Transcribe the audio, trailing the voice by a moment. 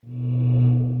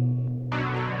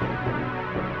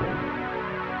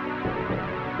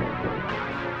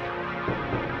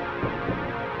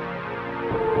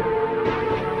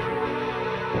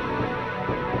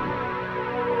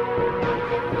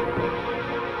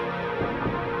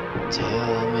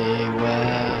Tell me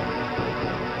where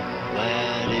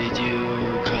did you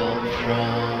come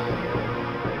from?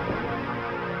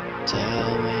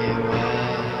 Tell me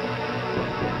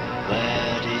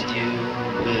where did you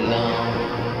belong?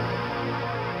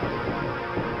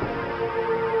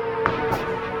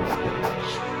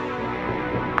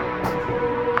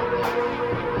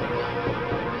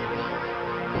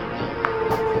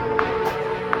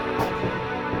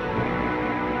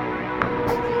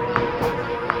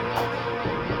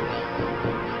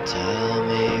 Tell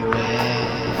me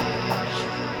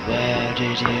where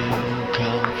did you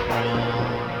come from?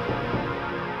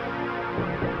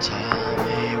 Tell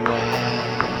me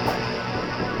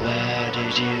where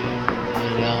did you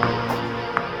belong?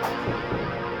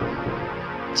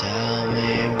 Tell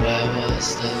me where was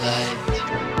the light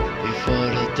before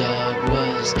the dark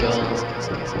was gone?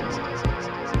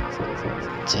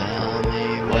 Tell me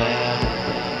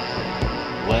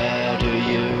where do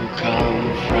you come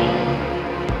from?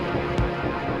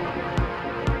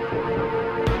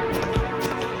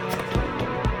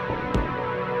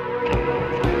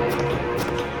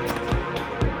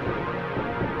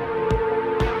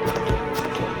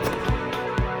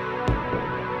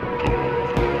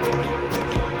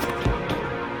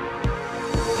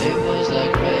 It was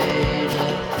like rain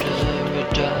after a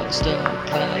dark storm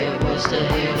cloud. It was the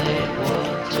healing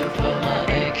water for my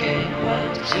aching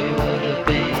wounds. You were the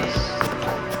beast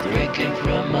drinking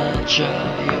from my jar.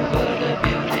 You were the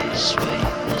beauty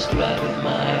sweetness driving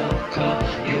my own car.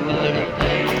 You were the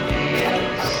pain in the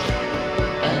ass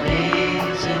and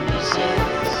ease in the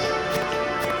sense.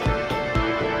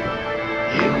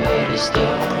 You were the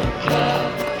storm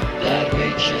cloud that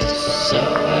reaches so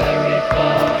very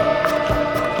far.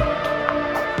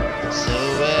 So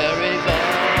very far.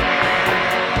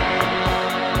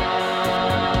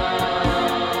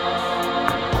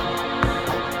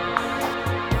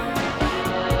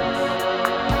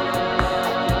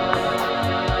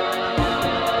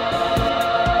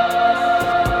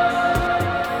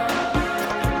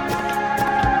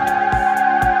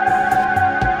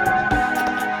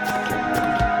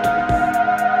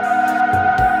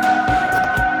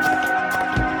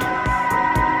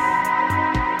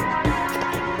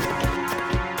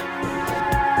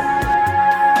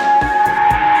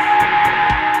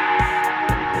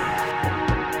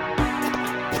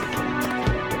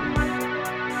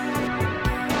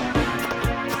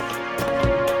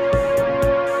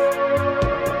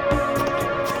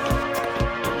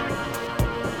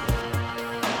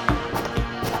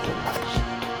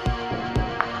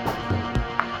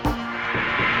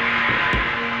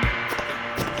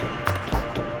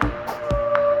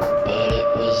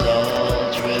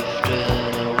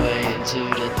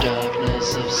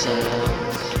 Of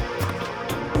sounds,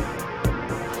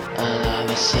 and I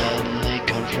was suddenly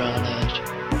confronted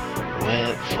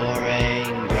with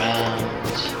foreign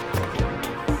grounds.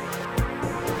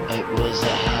 It was a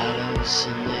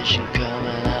hallucination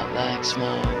coming out like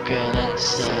smoke, and I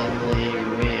suddenly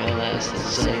realized the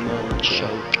same old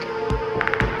joke.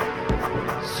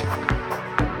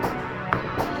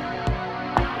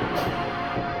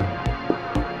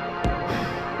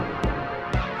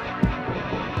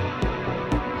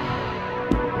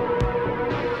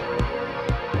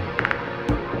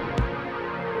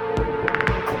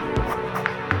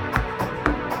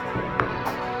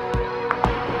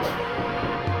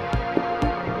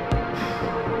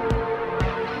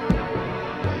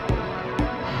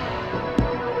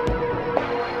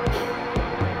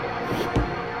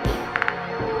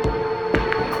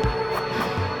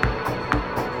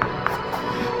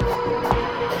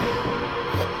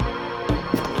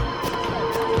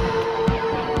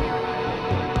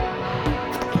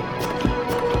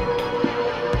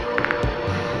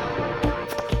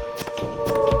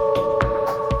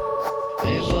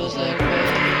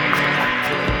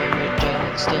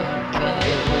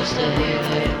 The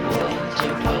healing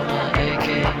water for my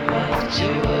aching wounds. You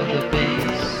were the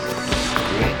beast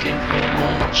drinking from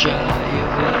my jar. You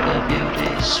were the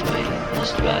beauty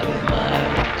sweetness driving my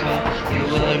own car. You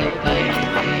were the pain in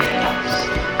the ass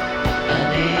and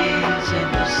ease in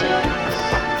the sense.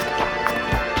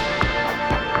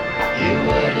 You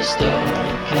were the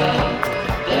storm cloud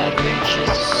that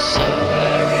reaches